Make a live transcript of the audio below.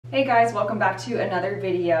Hey guys, welcome back to another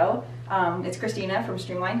video. It's Christina from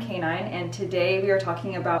Streamline Canine, and today we are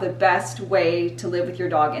talking about the best way to live with your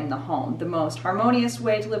dog in the home, the most harmonious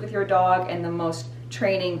way to live with your dog, and the most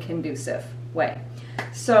training conducive way.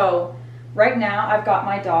 So right now I've got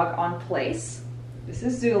my dog on place. This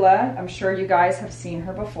is Zula. I'm sure you guys have seen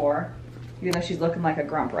her before, even though she's looking like a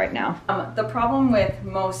grump right now. The problem with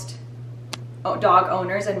most dog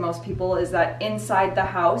owners and most people is that inside the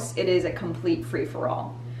house it is a complete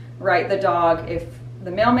free-for-all. Right, the dog, if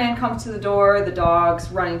the mailman comes to the door, the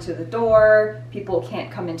dog's running to the door, people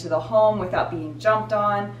can't come into the home without being jumped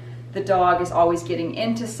on, the dog is always getting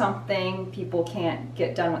into something, people can't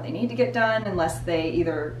get done what they need to get done unless they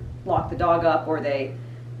either lock the dog up or they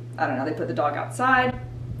put the dog outside.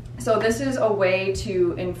 So this is a way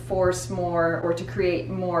to enforce more or to create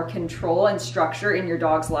more control and structure in your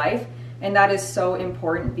dog's life, and that is so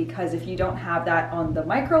important because if you don't have that on the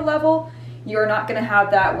micro level, you're not going to have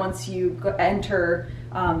that once you enter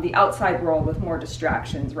the outside world with more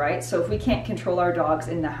distractions, right? So if we can't control our dogs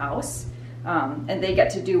in the house and they get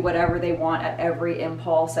to do whatever they want at every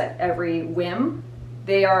impulse, at every whim,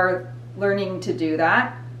 they are learning to do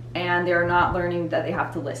that and they're not learning that they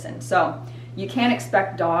have to listen. So you can't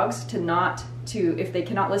expect dogs if they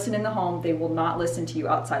cannot listen in the home, they will not listen to you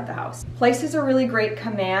outside the house. Place is a really great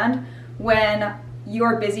command when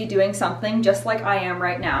you're busy doing something just like I am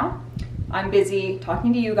right now. I'm busy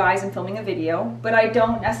talking to you guys and filming a video, but I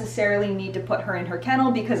don't necessarily need to put her in her kennel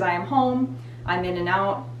because I am home, I'm in and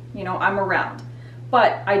out, I'm around.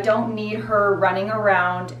 But I don't need her running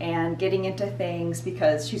around and getting into things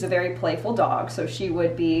because she's a very playful dog, so she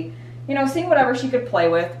would be, seeing whatever she could play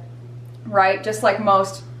with, right? Just like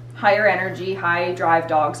most higher energy, high drive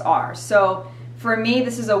dogs are. So for me,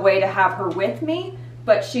 this is a way to have her with me,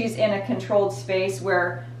 but she's in a controlled space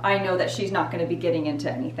where I know that she's not going to be getting into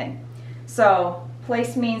anything. So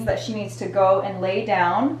place means that she needs to go and lay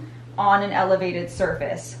down on an elevated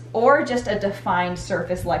surface or just a defined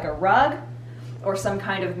surface like a rug or some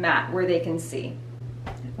kind of mat where they can see.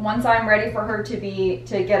 Once I'm ready for her to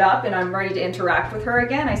get up and I'm ready to interact with her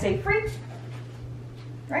again, I say free,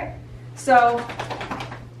 right? So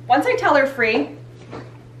once I tell her free,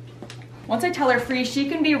 she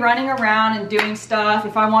can be running around and doing stuff.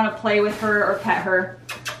 If I want to play with her or pet her,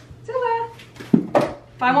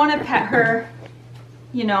 if I want to pet her,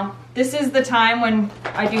 this is the time when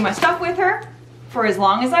I do my stuff with her for as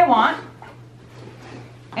long as I want.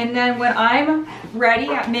 And then when I'm ready,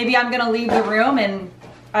 maybe I'm going to leave the room and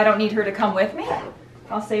I don't need her to come with me.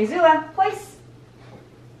 I'll say, Zula, place.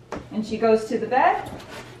 And she goes to the bed.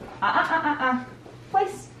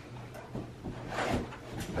 Place.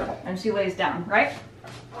 And she lays down, right?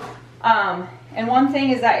 And one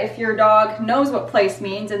thing is that if your dog knows what place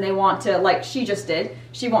means and they want to, like she just did,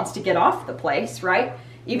 she wants to get off the place, right?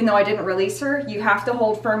 Even though I didn't release her, you have to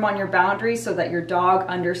hold firm on your boundaries so that your dog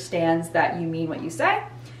understands that you mean what you say.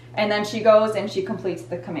 And then she goes and she completes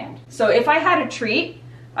the command. So if I had a treat,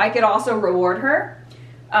 I could also reward her.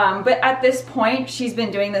 But at this point, she's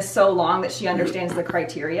been doing this so long that she understands the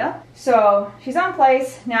criteria. So she's on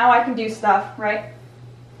place. Now I can do stuff, right?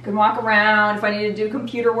 I can walk around. If I need to do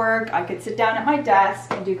computer work, I could sit down at my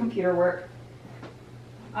desk and do computer work.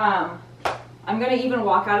 I'm going to even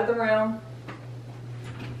walk out of the room.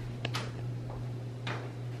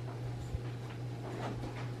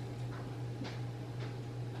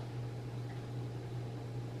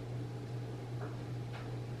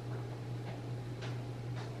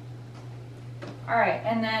 All right,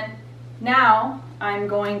 and then now I'm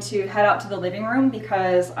going to head out to the living room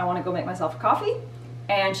because I want to go make myself a coffee.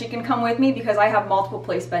 And she can come with me because I have multiple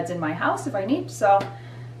place beds in my house if I need. So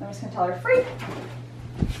I'm just going to tell her free.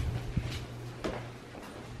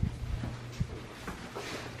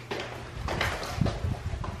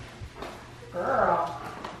 Girl.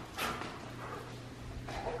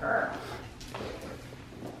 Girl.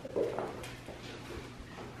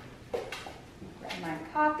 Grab my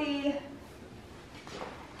coffee.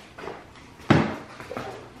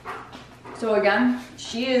 So again,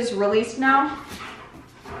 she is released now.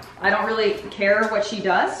 I don't really care what she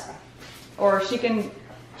does, or she can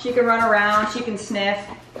run around, she can sniff.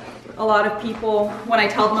 A lot of people, when I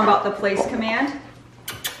tell them about the place command,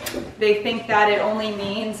 they think that it only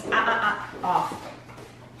means off.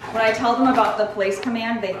 When I tell them about the place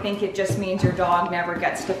command, they think it just means your dog never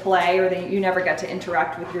gets to play or you never get to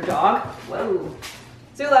interact with your dog. Whoa,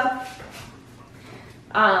 Zula.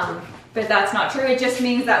 But that's not true. It just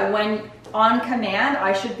means that when on command,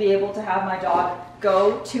 I should be able to have my dog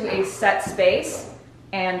go to a set space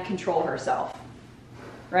and control herself,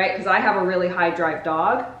 right? Because I have a really high drive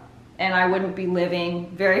dog and I wouldn't be living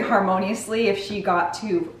very harmoniously if she got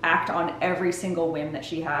to act on every single whim that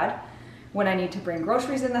she had. When I need to bring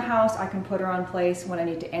groceries in the house, I can put her on place. When I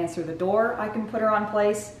need to answer the door, I can put her on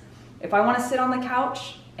place. If I want to sit on the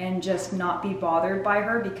couch and just not be bothered by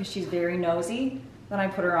her because she's very nosy, then I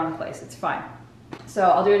put her on place. It's fine. So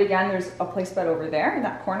I'll do it again. There's a place bed over there in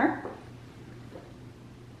that corner.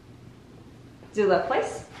 Zula,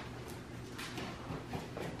 place.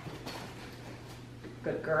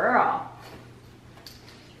 Good girl.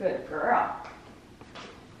 Good girl.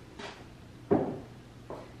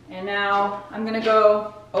 And now I'm gonna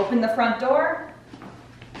go open the front door.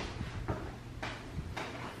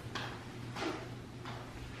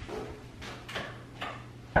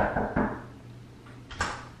 Oh,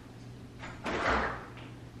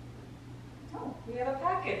 we have a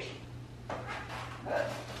package. Good.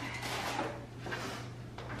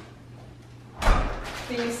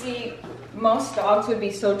 So you see, most dogs would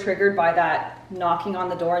be so triggered by that knocking on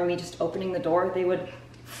the door and me just opening the door, they would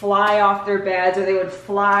fly off their beds or they would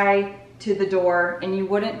fly to the door, and you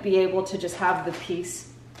wouldn't be able to just have the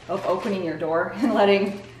peace of opening your door and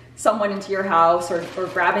letting someone into your house or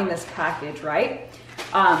grabbing this package, right?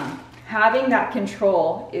 Having that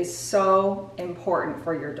control is so important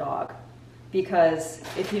for your dog, because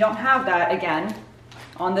if you don't have that, again,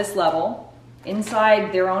 on this level,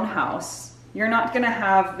 inside their own house, you're not gonna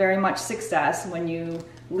have very much success when you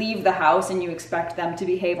leave the house and you expect them to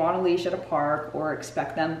behave on a leash at a park or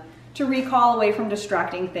expect them to recall away from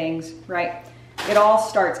distracting things, right? It all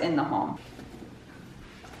starts in the home.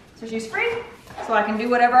 So she's free, so I can do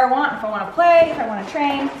whatever I want. If I want to play, if I want to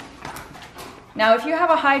train. Now, if you have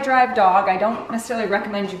a high drive dog, I don't necessarily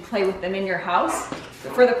recommend you play with them in your house.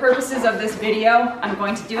 But for the purposes of this video, I'm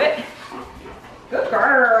going to do it. Good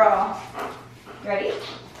girl. Ready?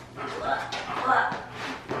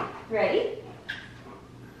 Ready?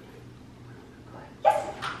 Yes.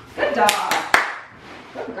 Good dog.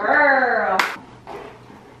 Good girl.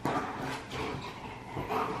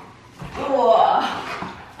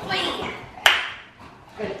 Oh. Wait.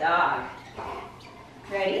 Good dog.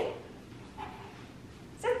 Ready?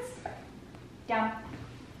 Sits. Down.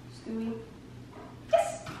 Stewie.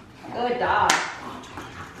 Yes. Good dog.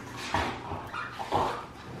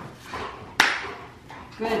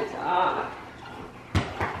 Good dog.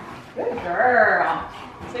 Good girl.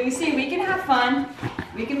 So you see, we can have fun.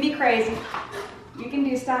 We can be crazy. You can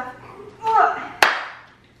do stuff.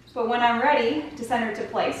 But when I'm ready to send her to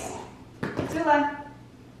place, Zula,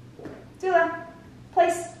 Zula,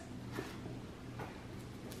 place.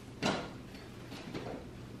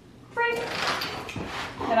 Free.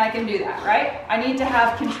 Then I can do that, right? I need to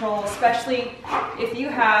have control, especially if you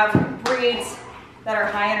have breeds that are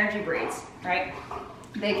high energy breeds, right?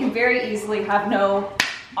 They can very easily have no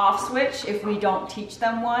off switch if we don't teach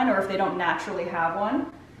them one, or if they don't naturally have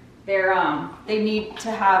one. You need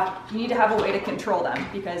to have a way to control them,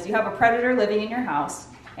 because you have a predator living in your house,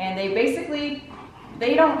 and they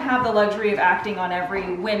don't have the luxury of acting on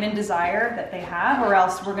every whim and desire that they have, or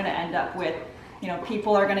else we're going to end up with,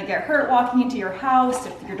 people are going to get hurt walking into your house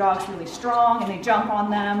if your dog's really strong and they jump on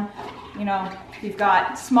them. If you've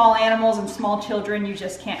got small animals and small children, you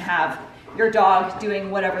just can't have your dog doing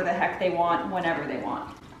whatever the heck they want whenever they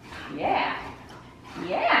want. Yeah.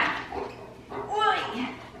 Yeah. Oi.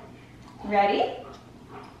 Ready?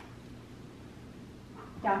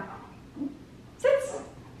 Down. Sits.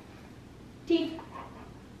 Teeth.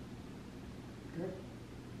 Good.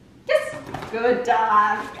 Yes. Good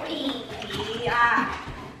dog. Oi. Yeah.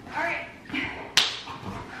 All right.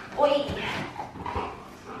 Oi.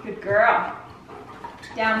 Good girl.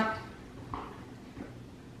 Down.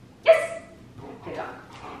 Yes. Good dog.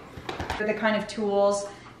 They're the kind of tools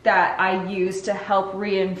that I use to help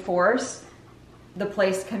reinforce the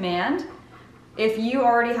place command. If you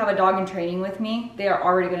already have a dog in training with me, they are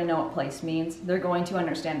already going to know what place means. They're going to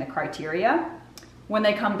understand the criteria. When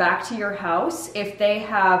they come back to your house, if they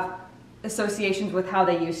have associations with how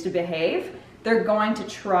they used to behave, they're going to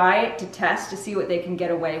try it to test to see what they can get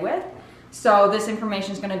away with. So this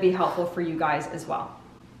information is going to be helpful for you guys as well.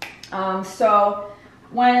 So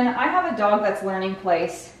when I have a dog that's learning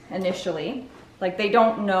place initially, like they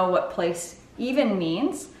don't know what place even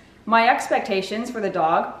means, my expectations for the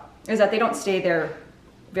dog is that they don't stay there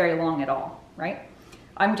very long at all, right?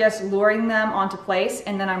 I'm just luring them onto place,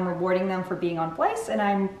 and then I'm rewarding them for being on place, and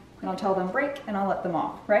I'll tell them break and I'll let them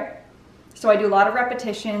off, right? So I do a lot of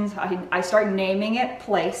repetitions. I start naming it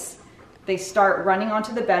place. They start running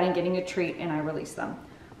onto the bed and getting a treat, and I release them.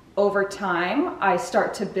 Over time, I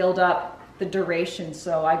start to build up the duration.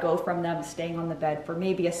 So I go from them staying on the bed for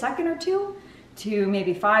maybe a second or two to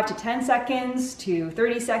maybe 5 to 10 seconds, to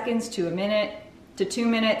 30 seconds, to a minute, to 2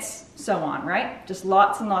 minutes, so on, right? Just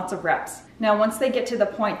lots and lots of reps. Now, once they get to the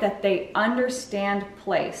point that they understand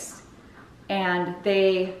place and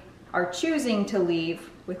they are choosing to leave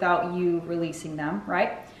without you releasing them,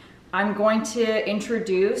 right? I'm going to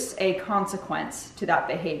introduce a consequence to that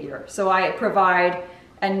behavior. So I provide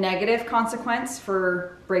a negative consequence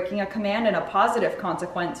for breaking a command and a positive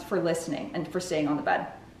consequence for listening and for staying on the bed.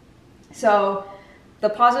 So the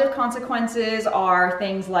positive consequences are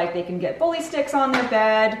things like they can get bully sticks on their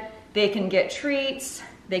bed, they can get treats,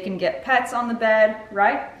 they can get pets on the bed,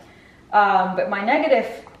 right? But my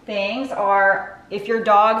negative things are, if your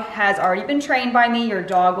dog has already been trained by me, your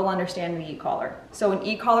dog will understand the e-collar. So an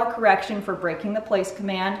e-collar correction for breaking the place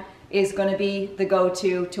command is going to be the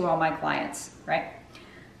go-to to all my clients, right?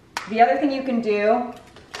 The other thing you can do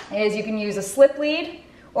is you can use a slip lead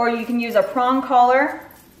or you can use a prong collar.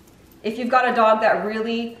 If you've got a dog that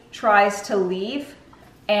really tries to leave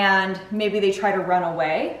and maybe they try to run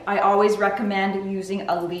away, I always recommend using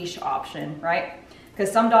a leash option, right?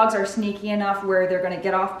 Because some dogs are sneaky enough where they're going to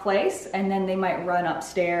get off place and then they might run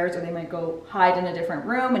upstairs or they might go hide in a different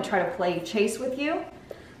room and try to play chase with you.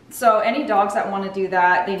 So any dogs that want to do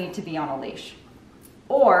that, they need to be on a leash.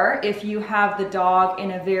 Or if you have the dog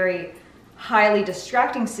in a very highly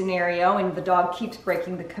distracting scenario and the dog keeps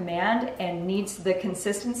breaking the command and needs the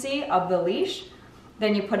consistency of the leash,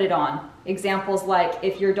 then you put it on. Examples like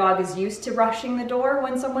if your dog is used to rushing the door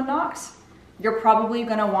when someone knocks, you're probably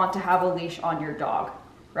going to want to have a leash on your dog,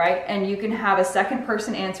 right? And you can have a second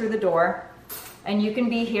person answer the door and you can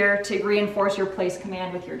be here to reinforce your place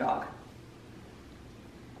command with your dog.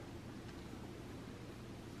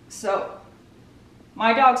 So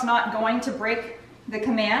my dog's not going to break the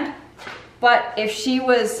command, but if she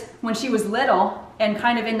was, when she was little and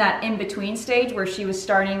kind of in that in-between stage where she was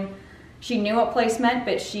starting, she knew what place meant,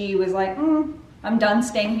 but she was like, I'm done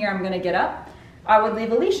staying here, I'm gonna get up, I would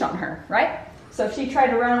leave a leash on her, right? So if she tried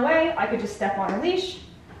to run away, I could just step on her leash,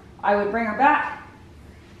 I would bring her back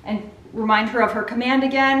and remind her of her command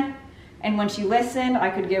again, and when she listened, I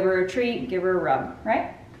could give her a treat, give her a rub,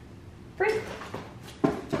 right? Free.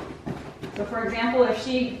 So for example, if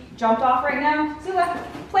she jumped off right now, Zula,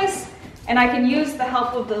 place, and I can use the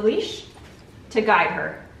help of the leash to guide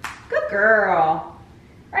her. Good girl,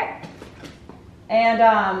 right?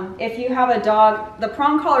 And if you have a dog, the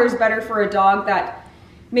prong collar is better for a dog that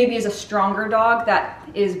maybe is a stronger dog that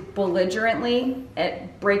is belligerently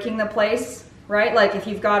at breaking the place, right? Like if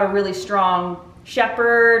you've got a really strong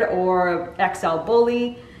shepherd or XL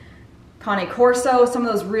bully, Cane Corso, some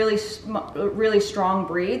of those really strong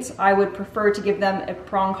breeds, I would prefer to give them a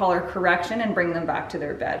prong collar correction and bring them back to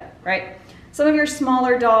their bed, right? Some of your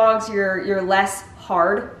smaller dogs, your less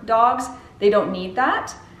hard dogs, they don't need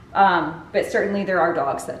that, but certainly there are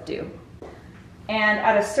dogs that do. And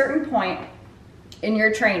at a certain point in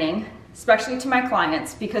your training, especially to my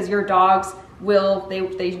clients, because your dogs will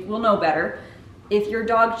know better, if your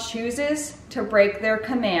dog chooses to break their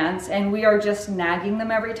commands and we are just nagging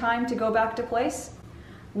them every time to go back to place,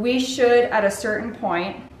 we should, at a certain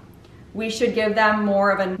point, we should give them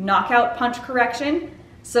more of a knockout punch correction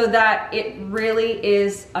so that it really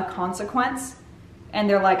is a consequence and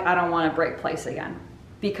they're like, I don't want to break place again.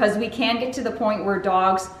 Because we can get to the point where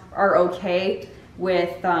dogs are okay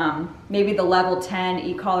with maybe the level 10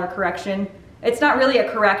 e-collar correction. It's not really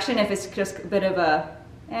a correction if it's just a bit of a,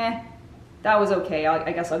 that was okay,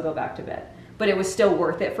 I guess I'll go back to bed. But it was still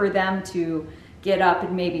worth it for them to get up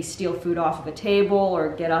and maybe steal food off of a table or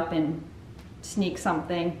get up and sneak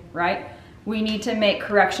something, right? We need to make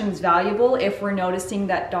corrections valuable if we're noticing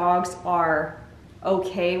that dogs are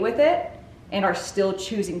okay with it and are still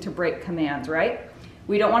choosing to break commands, right?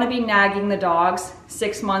 We don't want to be nagging the dogs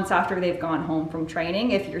 6 months after they've gone home from training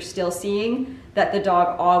if you're still seeing that the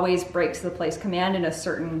dog always breaks the place command in a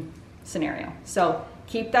certain scenario. So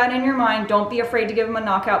keep that in your mind. Don't be afraid to give them a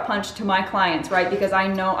knockout punch to my clients, right? Because I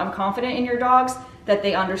know, I'm confident in your dogs that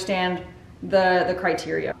they understand the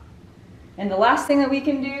criteria. And the last thing that we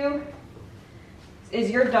can do is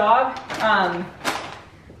your dog,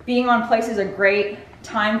 being on place is a great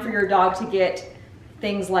time for your dog to get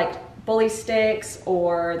things like bully sticks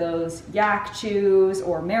or those yak chews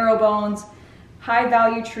or marrow bones, high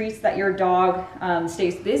value treats that your dog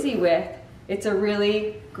stays busy with. It's a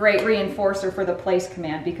really great reinforcer for the place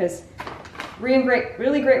command because really great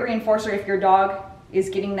reinforcer if your dog is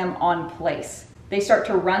getting them on place. They start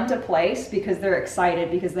to run to place because they're excited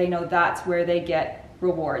because they know that's where they get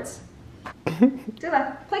rewards. Do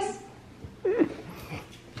that, place.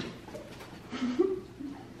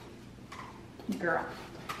 Girl.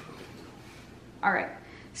 All right,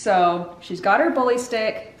 So she's got her bully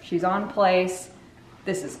stick, she's on place.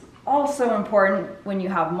 This is also important when you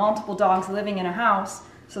have multiple dogs living in a house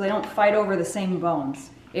so they don't fight over the same bones.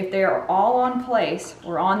 If they are all on place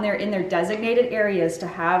or in their designated areas to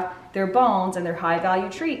have their bones and their high value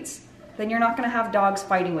treats, then you're not going to have dogs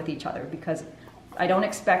fighting with each other, because I don't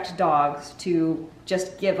expect dogs to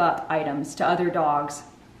just give up items to other dogs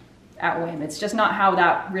at whim. It's just not how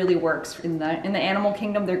that really works. In the animal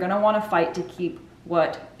kingdom, they're going to want to fight to keep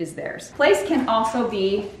what is theirs. Place can also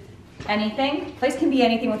be anything. Place can be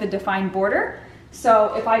anything with a defined border.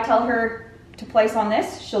 So if I tell her to place on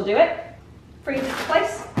this, she'll do it. Free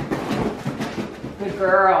place. Good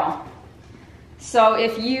girl. So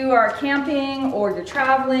if you are camping or you're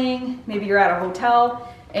traveling, maybe you're at a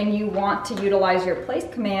hotel and you want to utilize your place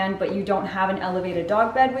command, but you don't have an elevated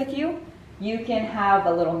dog bed with you, you can have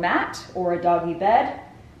a little mat or a doggy bed,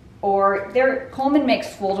 or Coleman makes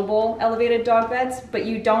foldable elevated dog beds, but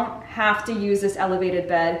you don't have to use this elevated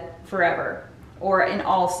bed forever or in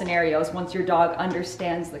all scenarios once your dog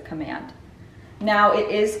understands the command. Now, it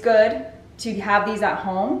is good to have these at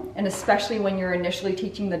home, and especially when you're initially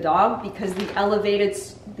teaching the dog, because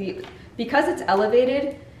because it's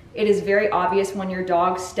elevated, it is very obvious when your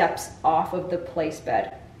dog steps off of the place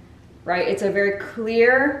bed, right? It's a very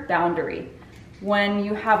clear boundary. When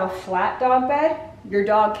you have a flat dog bed, your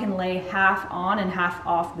dog can lay half on and half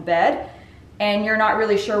off the bed, and you're not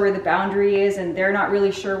really sure where the boundary is, and they're not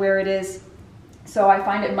really sure where it is. So I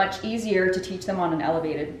find it much easier to teach them on an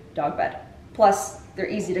elevated dog bed. Plus, they're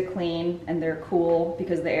easy to clean and they're cool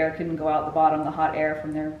because the air can go out the bottom, the hot air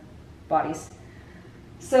from their bodies.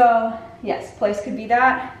 So yes, place could be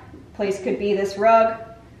that. Place could be this rug.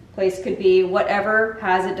 Place could be whatever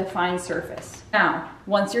has a defined surface. Now,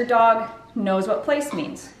 once your dog knows what place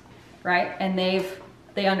means, right? And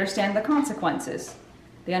they understand the consequences.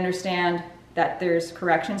 They understand that there's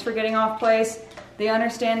corrections for getting off place. They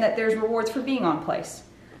understand that there's rewards for being on place.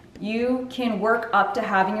 You can work up to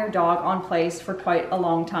having your dog on place for quite a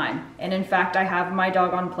long time. And in fact, I have my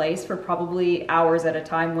dog on place for probably hours at a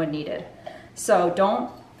time when needed. So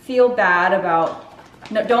don't feel bad about,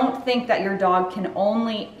 don't think that your dog can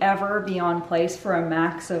only ever be on place for a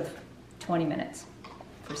max of 20 minutes,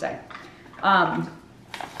 per se.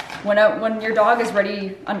 When your dog is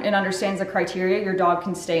ready and understands the criteria, your dog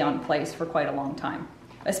can stay on place for quite a long time,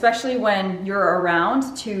 especially when you're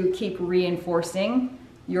around to keep reinforcing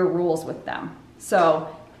your rules with them.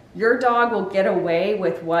 So your dog will get away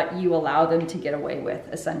with what you allow them to get away with,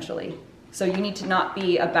 essentially. So you need to not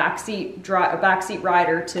be a backseat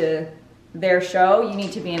rider to their show. You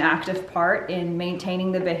need to be an active part in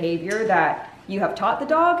maintaining the behavior that you have taught the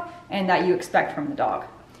dog and that you expect from the dog.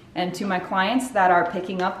 And to my clients that are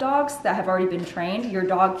picking up dogs that have already been trained, your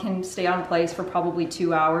dog can stay on place for probably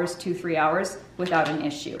 2 hours, 2-3 hours without an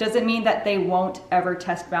issue. Does it mean that they won't ever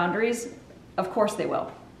test boundaries? Of course they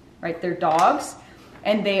will, right? They're dogs,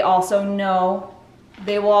 and they also know,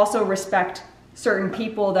 they will also respect certain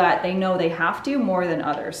people that they know they have to more than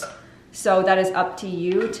others. So that is up to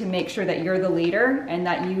you to make sure that you're the leader and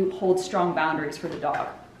that you hold strong boundaries for the dog.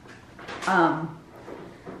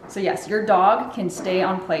 So yes, your dog can stay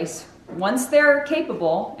on place. Once they're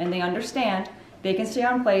capable and they understand, they can stay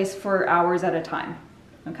on place for hours at a time,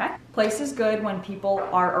 okay? Place is good when people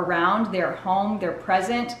are around, they're home, they're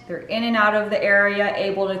present, they're in and out of the area,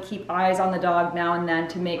 able to keep eyes on the dog now and then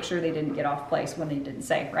to make sure they didn't get off place when they didn't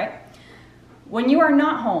say, right? When you are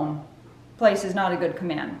not home, place is not a good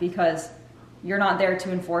command because you're not there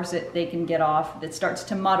to enforce it, they can get off. It starts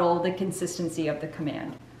to muddle the consistency of the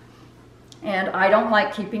command. And I don't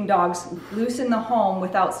like keeping dogs loose in the home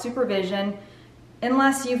without supervision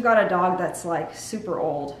unless you've got a dog that's like super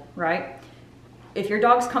old, right? If your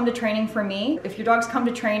dogs come to training for me, if your dogs come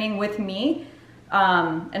to training with me,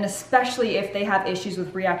 and especially if they have issues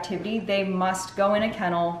with reactivity, they must go in a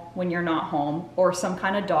kennel when you're not home or some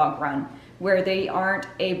kind of dog run where they aren't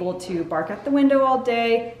able to bark at the window all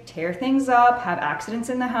day, tear things up, have accidents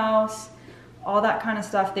in the house, all that kind of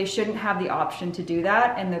stuff. They shouldn't have the option to do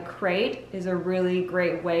that, and the crate is a really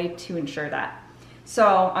great way to ensure that.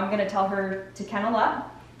 So I'm gonna tell her to kennel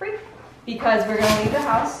up, free, because we're gonna leave the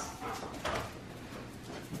house.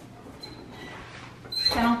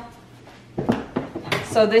 Kennel.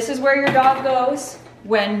 So this is where your dog goes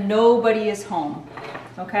when nobody is home,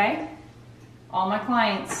 okay? All my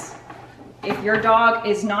clients, if your dog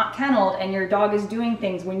is not kenneled and your dog is doing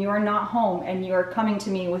things when you are not home and you are coming to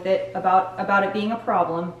me with it about it being a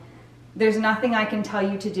problem, there's nothing I can tell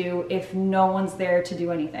you to do if no one's there to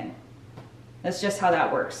do anything. That's just how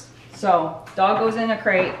that works. So dog goes in a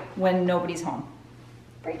crate when nobody's home.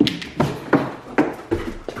 Great.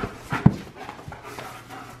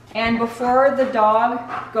 And before the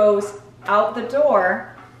dog goes out the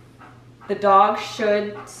door, the dog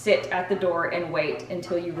should sit at the door and wait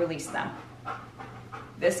until you release them.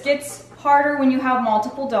 This gets harder when you have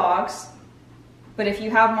multiple dogs, but if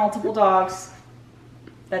you have multiple dogs,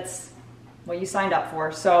 that's what you signed up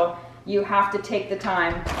for. So you have to take the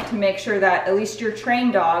time to make sure that at least your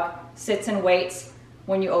trained dog sits and waits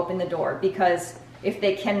when you open the door, because if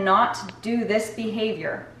they cannot do this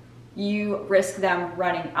behavior, you risk them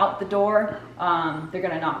running out the door. They're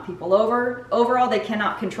gonna knock people over. Overall, they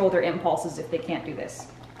cannot control their impulses if they can't do this.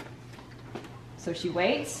 So she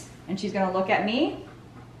waits, and she's gonna look at me,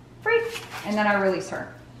 free, and then I release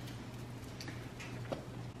her.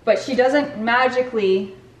 But she doesn't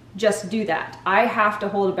magically just do that. I have to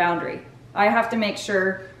hold a boundary. I have to make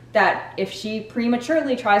sure that if she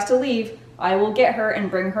prematurely tries to leave, I will get her and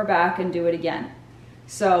bring her back and do it again.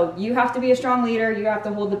 So you have to be a strong leader, you have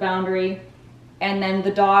to hold the boundary, and then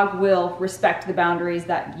the dog will respect the boundaries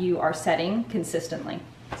that you are setting consistently.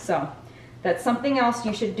 So that's something else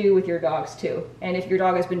you should do with your dogs too. And if your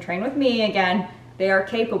dog has been trained with me, again, they are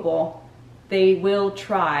capable. They will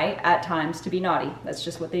try at times to be naughty. That's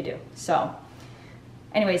just what they do. So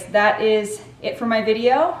anyways, that is it for my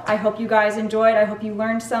video. I hope you guys enjoyed. I hope you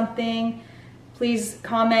learned something. Please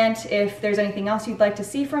comment if there's anything else you'd like to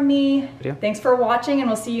see from me. Thanks for watching, and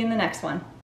we'll see you in the next one.